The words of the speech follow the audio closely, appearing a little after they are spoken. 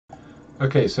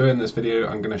Okay, so in this video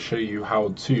I'm going to show you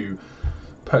how to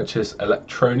purchase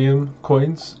Electroneum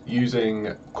coins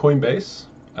using Coinbase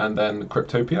and then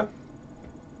Cryptopia.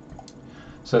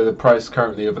 So the price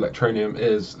currently of Electroneum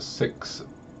is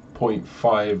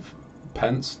 6.5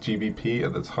 pence GBP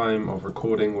at the time of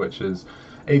recording, which is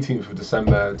 18th of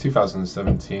December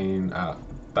 2017 at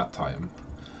that time.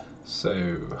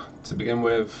 So to begin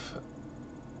with,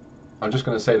 I'm just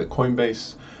going to say that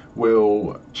Coinbase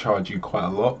will charge you quite a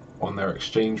lot on their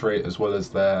exchange rate as well as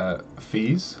their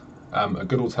fees. A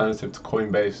good alternative to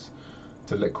Coinbase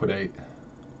to liquidate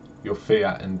your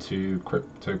fiat into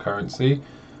cryptocurrency,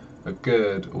 a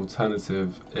good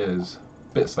alternative is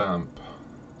Bitstamp.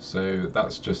 So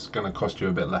that's just going to cost you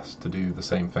a bit less to do the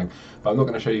same thing. But I'm not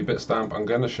going to show you Bitstamp, I'm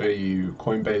going to show you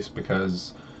Coinbase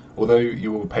because although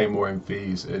you will pay more in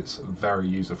fees, it's very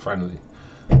user friendly.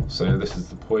 So this is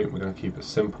the point, we're going to keep it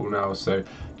simple now. So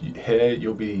here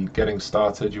you'll be getting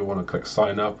started, you'll want to click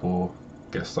sign up or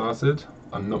get started.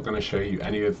 I'm not going to show you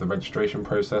any of the registration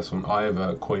process on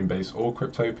either Coinbase or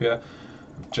Cryptopia.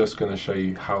 I'm just going to show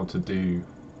you how to do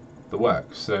the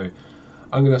work. So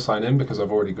I'm going to sign in because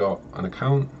I've already got an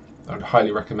account. I'd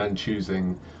highly recommend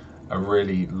choosing a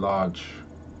really large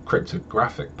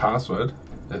cryptographic password,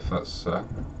 if that's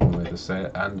one way to say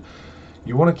it. And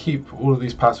you want to keep all of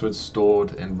these passwords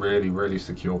stored in really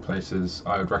secure places.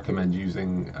 I would recommend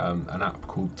using an app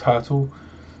called Turtle.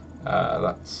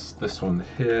 That's this one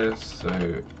here.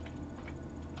 So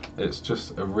it's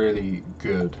just a really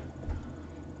good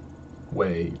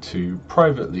way to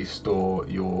privately store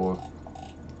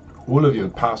all of your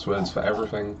passwords for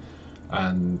everything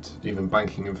and even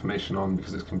banking information on,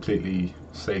 because it's completely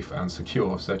safe and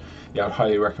secure. So yeah, I'd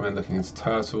highly recommend looking into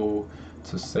Turtle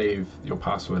to save your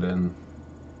password in.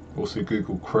 Also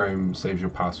Google Chrome saves your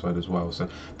password as well. So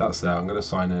that's there. I'm going to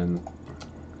sign in.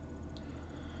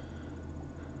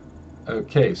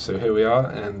 Okay, so here we are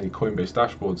in the Coinbase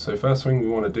dashboard. So first thing we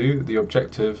want to do, the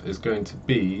objective is going to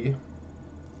be,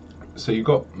 so you've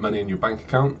got money in your bank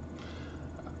account.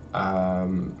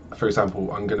 For example,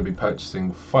 I'm going to be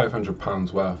purchasing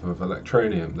 £500 worth of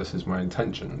Electroneum. This is my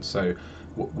intention. So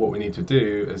what we need to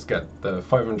do is get the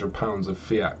 £500 of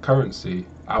fiat currency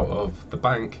out of the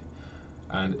bank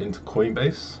and into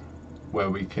Coinbase, where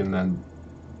we can then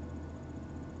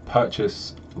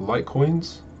purchase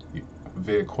Litecoins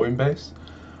via Coinbase.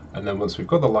 And then once we've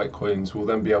got the Litecoins, we'll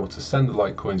then be able to send the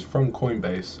Litecoins from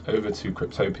Coinbase over to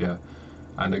Cryptopia.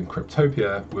 And in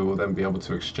Cryptopia, we will then be able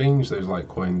to exchange those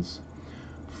Litecoins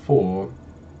for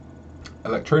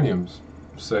Electroneums.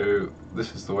 So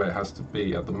this is the way it has to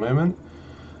be at the moment.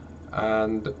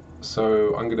 And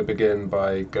so I'm going to begin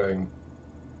by going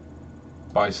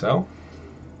buy sell.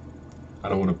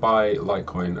 And I want to buy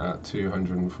Litecoin at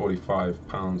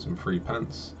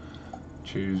 £245.03.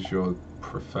 Choose your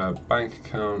preferred bank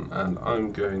account, and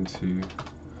I'm going to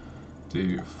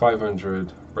do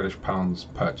 500 British pounds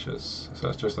purchase. So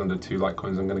that's just under 2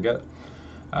 Litecoins I'm going to get.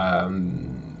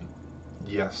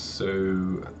 Yes,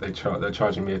 so they're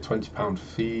charging me a £20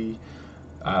 fee.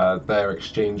 Their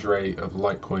exchange rate of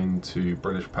Litecoin to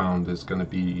British pound is going to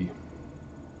be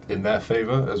in their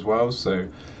favour as well. So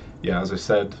yeah, as I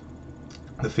said,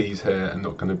 the fees here are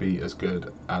not going to be as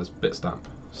good as Bitstamp.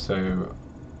 So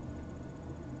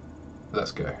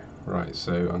let's go. Right,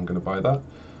 so I'm going to buy that.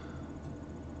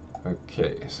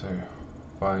 Okay, so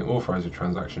buying authorizer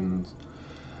transactions.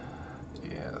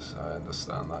 Yes, I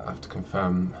understand that. I have to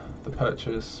confirm the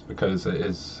purchase because it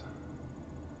is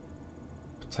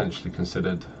potentially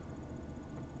considered,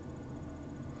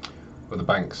 but the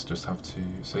banks just have to.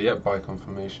 So yeah, buy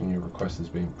confirmation, your request is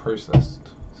being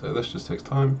processed. So this just takes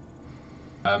time.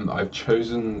 I've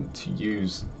chosen to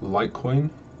use Litecoin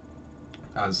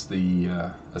as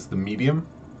the medium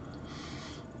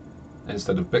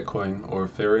instead of Bitcoin or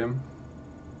Ethereum,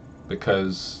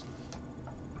 because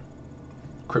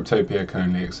Cryptopia can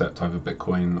only accept either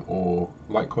Bitcoin or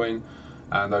Litecoin,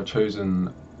 and I've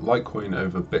chosen Litecoin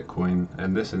over Bitcoin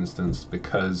in this instance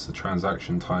because the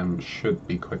transaction time should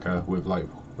be quicker with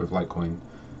Litecoin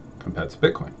compared to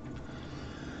Bitcoin.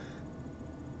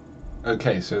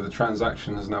 Okay, so the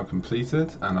transaction is now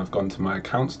completed, and I've gone to my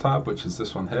accounts tab, which is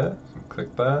this one here. So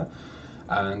click there,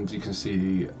 and you can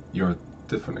see your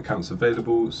different accounts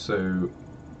available. So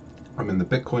I'm in the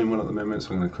Bitcoin one at the moment,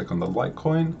 so I'm going to click on the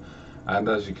Litecoin, and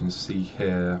as you can see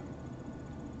here,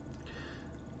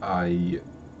 I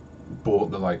bought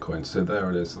the Litecoin. So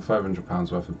there it is, the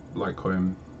 £500 worth of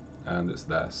Litecoin, and it's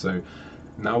there. So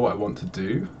now what I want to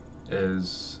do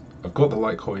is, I've got the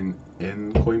Litecoin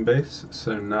in Coinbase,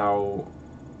 so now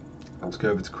let's go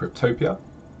over to Cryptopia.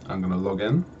 I'm going to log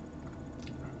in,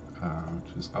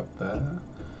 which is up there.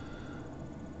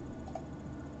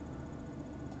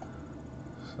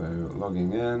 So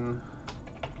logging in.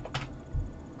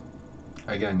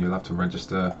 Again, you'll have to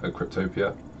register at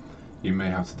Cryptopia. You may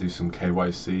have to do some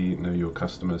KYC, know your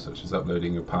customers, such as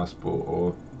uploading your passport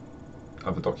or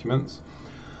other documents.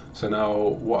 So now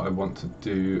what I want to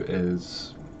do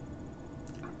is,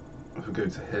 if we go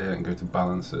to here and go to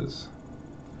balances.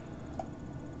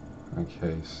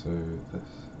 Okay, so this.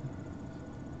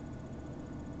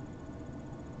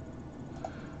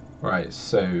 Right,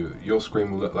 so your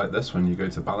screen will look like this when you go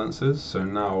to balances. So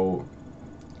now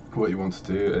what you want to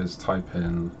do is type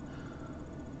in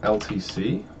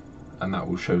LTC, and that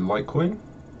will show Litecoin.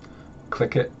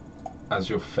 Click it as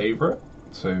your favorite,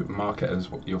 so mark it as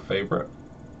your favorite.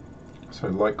 So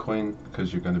Litecoin,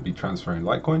 because you're going to be transferring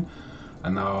Litecoin.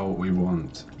 And now we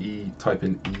want type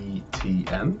in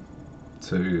ETN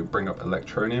to bring up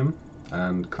Electroneum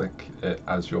and click it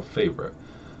as your favorite.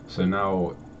 So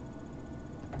now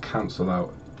cancel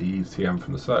out the ETN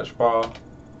from the search bar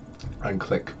and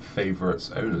click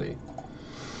favorites only.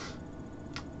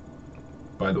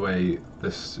 By the way,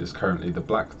 this is currently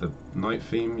the night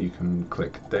theme. You can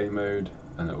click day mode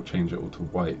and it will change it all to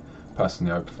white.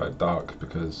 Personally, I prefer dark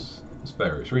because there's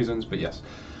various reasons, but yes.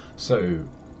 So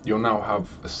you'll now have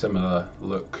a similar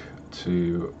look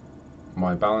to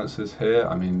my balances here.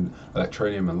 I mean,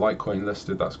 Electroneum and Litecoin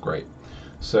listed, that's great.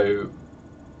 So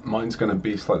mine's going to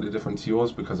be slightly different to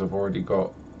yours because I've already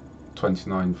got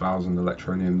 29,000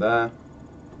 Electroneum there.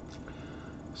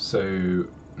 So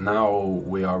now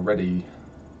we are ready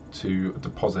to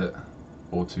deposit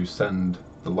or to send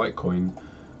the Litecoin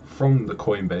from the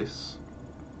Coinbase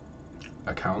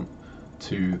account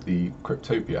to the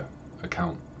Cryptopia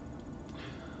account.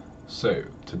 So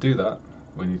to do that,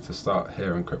 we need to start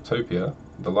here in Cryptopia.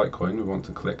 The Litecoin, we want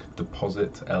to click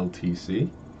Deposit LTC.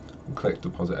 We'll click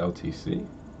Deposit LTC.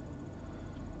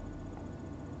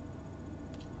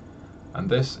 And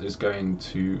this is going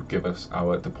to give us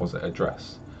our deposit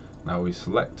address. Now we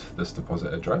select this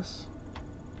deposit address,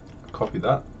 copy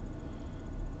that,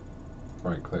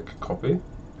 right click copy,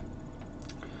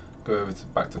 go over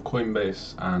back to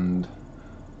Coinbase, and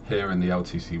here in the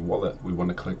LTC wallet we want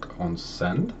to click on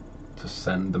send to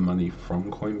send the money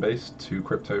from Coinbase to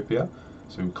Cryptopia.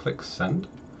 So we click send,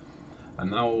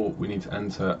 and now we need to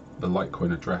enter the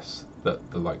Litecoin address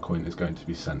that the Litecoin is going to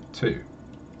be sent to,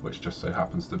 which just so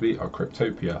happens to be our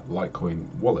Cryptopia Litecoin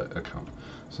wallet account.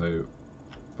 So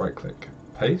right click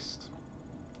paste.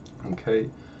 Okay,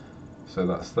 so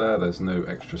that's there, there's no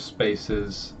extra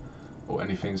spaces or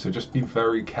anything, so just be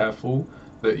very careful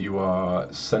that you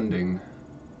are sending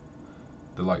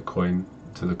the Litecoin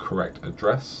to the correct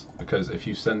address, because if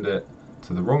you send it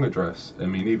to the wrong address, I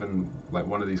mean, even like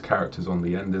one of these characters on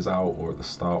the end is out, or at the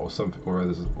start, or something, or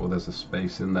there's a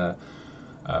space in there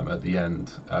at the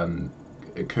end,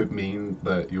 it could mean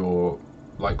that your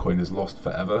Litecoin is lost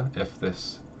forever if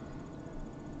this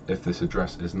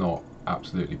address is not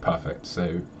absolutely perfect.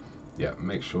 So yeah,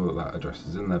 make sure that that address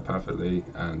is in there perfectly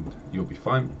and you'll be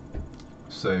fine.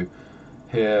 So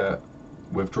here,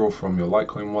 withdraw from your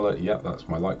Litecoin wallet. Yep, that's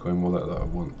my Litecoin wallet that I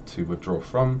want to withdraw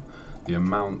from. The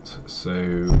amount, so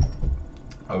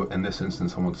in this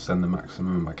instance I want to send the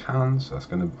maximum I can, so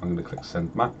I'm going to click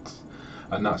send max,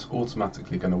 and that's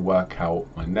automatically going to work out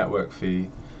my network fee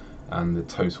and the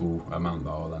total amount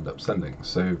that I'll end up sending.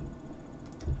 So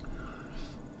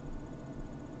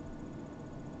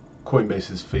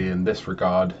Coinbase's fee in this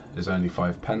regard is only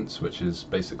 5 pence, which is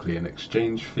basically an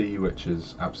exchange fee, which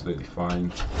is absolutely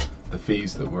fine. The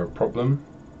fees that were a problem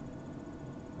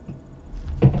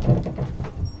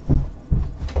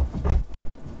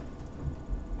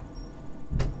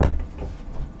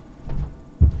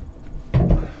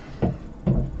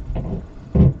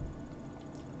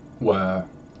were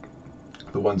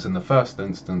the ones in the first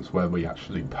instance where we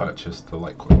actually purchased the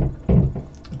Litecoin.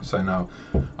 So now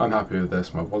I'm happy with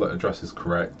this, my wallet address is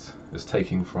correct, it's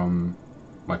taking from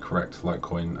my correct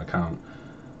Litecoin account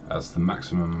as the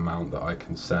maximum amount that I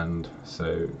can send.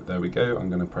 So there we go, I'm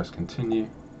going to press continue.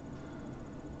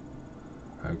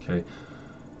 Okay,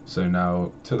 so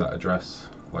now to that address,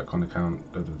 Litecoin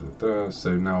account,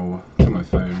 so now to my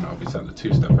phone I'll be sent a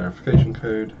 2-step verification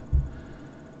code.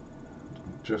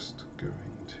 I'm just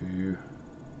going to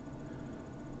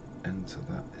enter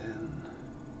that in.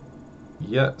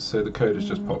 Yeah, so the code has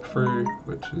just popped through,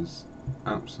 which is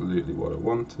absolutely what I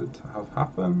wanted to have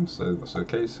happen, so that's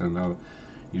okay. So now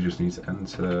you just need to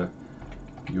enter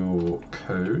your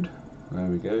code, there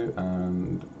we go,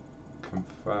 and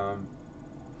confirm.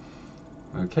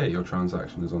 Okay, your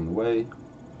transaction is on the way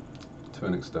to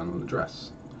an external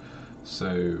address. So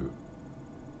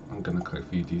I'm going to click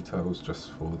view details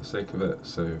just for the sake of it.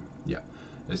 So yeah,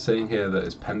 it's saying here that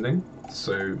it's pending,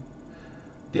 so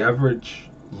The average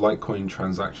Litecoin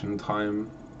transaction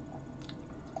time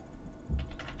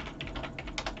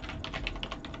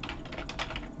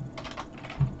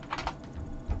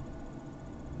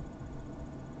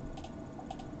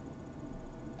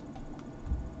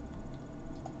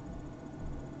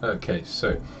Okay,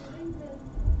 so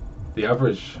the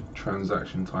average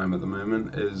transaction time at the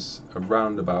moment is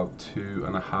around about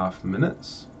 2.5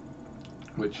 minutes,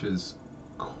 which is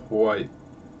quite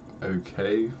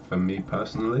okay for me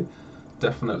personally.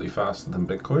 Definitely faster than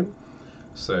Bitcoin.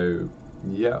 So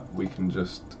yeah, we can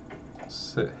just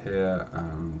sit here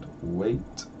and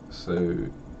wait. So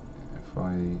if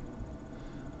I'm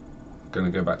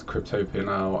gonna go back to Cryptopia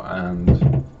now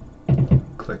and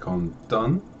click on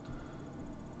done.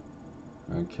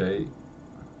 Okay,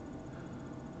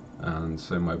 and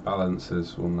so my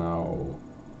balances will now,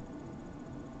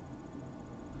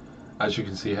 as you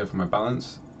can see here from my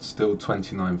balance, still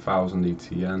 29,000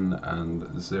 ETN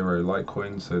and 0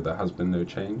 Litecoin, so there has been no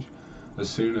change. As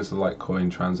soon as the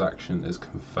Litecoin transaction is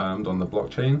confirmed on the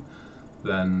blockchain,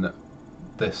 then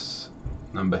this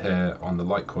number here on the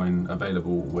Litecoin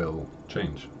available will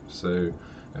change. So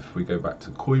if we go back to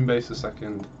Coinbase a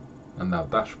second, and now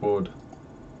dashboard.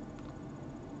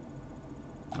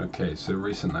 Okay, so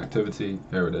recent activity,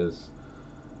 here it is,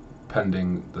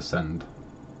 pending the send.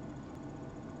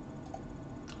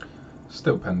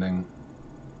 Still pending.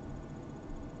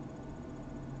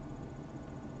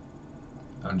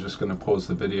 I'm just going to pause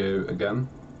the video again.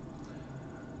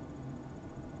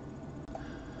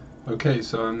 Okay,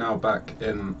 so I'm now back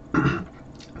in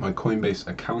my Coinbase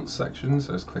accounts section, so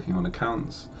I was clicking on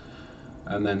accounts,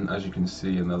 and then as you can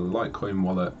see in the Litecoin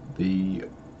wallet, the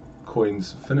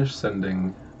coins finished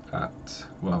sending at,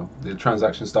 well, the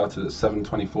transaction started at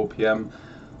 7:24 p.m.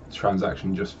 The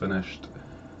transaction just finished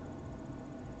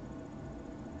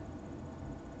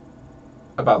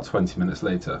about 20 minutes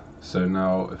later. So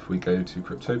now if we go to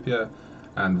Cryptopia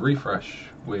and refresh,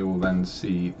 we will then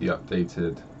see the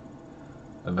updated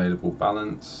available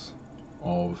balance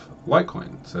of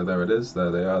Litecoin. So there it is,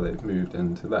 there they are, they've moved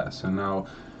into there. So now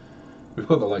we've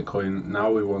got the Litecoin,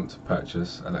 now we want to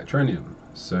purchase Electroneum.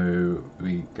 So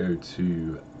we go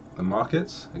to the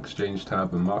markets, exchange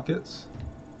tab and markets,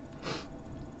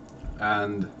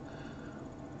 and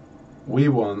we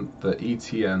want the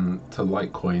ETN to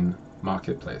Litecoin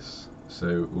marketplace.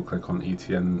 So we'll click on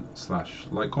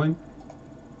ETN/Litecoin.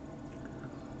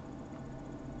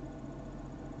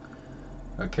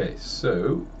 Okay,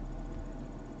 so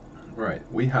right,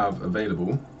 we have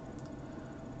available,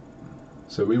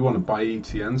 so we want to buy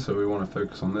ETN, so we want to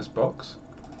focus on this box.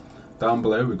 Down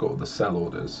below we've got the sell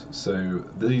orders. So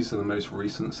these are the most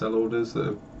recent sell orders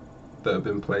that have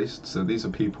been placed. So these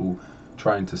are people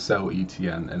trying to sell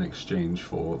ETN in exchange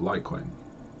for Litecoin.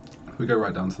 If we go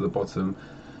right down to the bottom,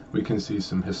 we can see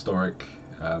some historic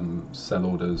sell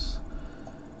orders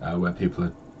where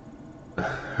people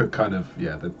are kind of,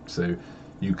 so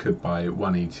you could buy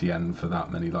 1 ETN for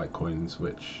that many Litecoins,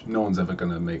 which no one's ever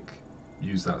going to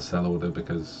use that sell order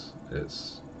because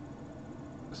it's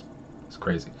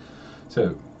crazy.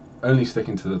 So only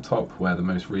sticking to the top where the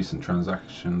most recent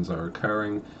transactions are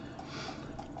occurring,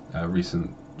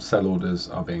 recent sell orders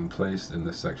are being placed in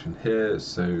this section here.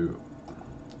 So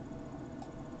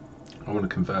I want to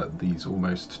convert these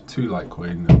almost to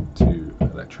Litecoin to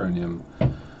Electroneum.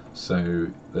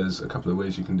 So there's a couple of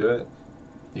ways you can do it.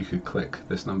 You could click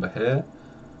this number here,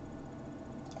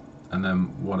 and then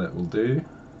what it will do,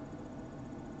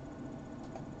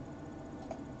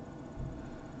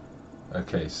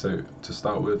 okay, so to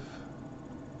start with,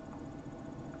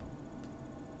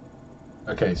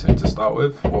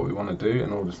 what we want to do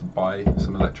in order to buy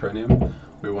some Electroneum,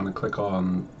 we want to click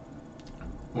on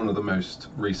one of the most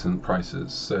recent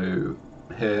prices. So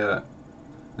here,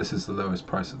 this is the lowest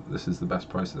price, this is the best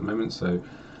price at the moment, so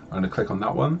I'm going to click on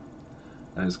that one,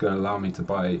 and it's going to allow me to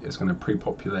buy, it's going to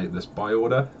pre-populate this buy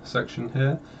order section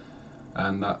here,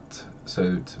 and that,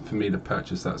 for me to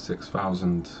purchase that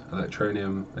 6,000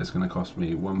 Electroneum, it's going to cost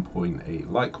me 1.8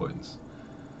 Litecoins.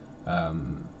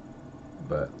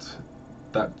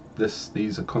 But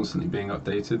these are constantly being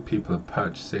updated, people are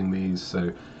purchasing these,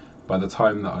 so by the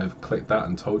time that I've clicked that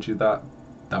and told you that,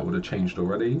 that would have changed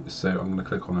already. So I'm going to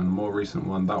click on a more recent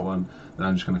one, that one, then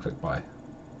I'm just going to click buy.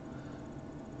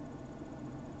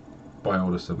 Buy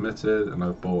order submitted, and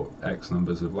I've bought X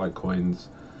numbers of Litecoins,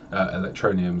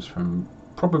 Electroneums from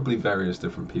probably various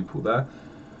different people there.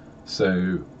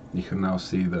 So you can now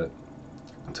see that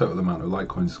total amount of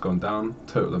Litecoins has gone down,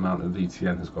 total amount of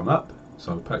ETN has gone up,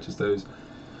 so I've purchased those,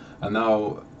 and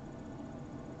now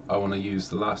I want to use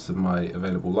the last of my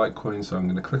available Litecoins, so I'm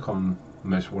going to click on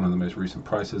one of the most recent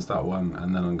prices, that one,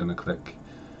 and then I'm going to click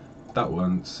that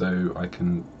one so I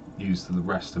can use the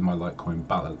rest of my Litecoin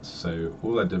balance. So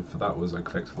all I did for that was I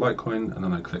clicked Litecoin and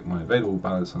then I clicked my available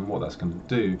balance, and what that's going to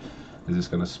do is it's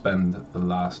going to spend the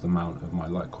last amount of my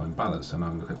Litecoin balance. And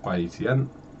I'm going to click buy ETN.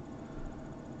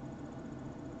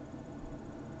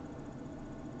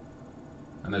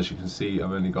 And as you can see,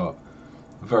 I've only got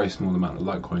a very small amount of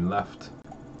Litecoin left.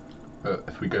 But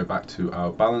if we go back to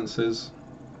our balances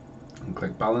and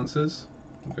click balances,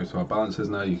 and go to our balances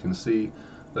now, you can see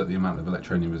that the amount of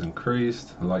Electroneum has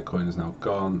increased, the Litecoin is now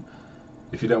gone.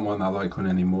 If you don't want that Litecoin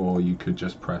anymore, you could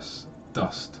just press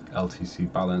dust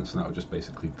LTC balance, and that will just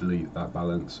basically delete that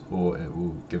balance, or it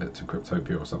will give it to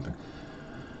Cryptopia or something.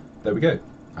 There we go.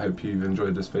 I hope you've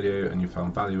enjoyed this video and you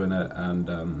found value in it,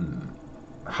 and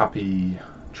happy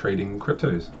trading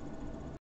cryptos.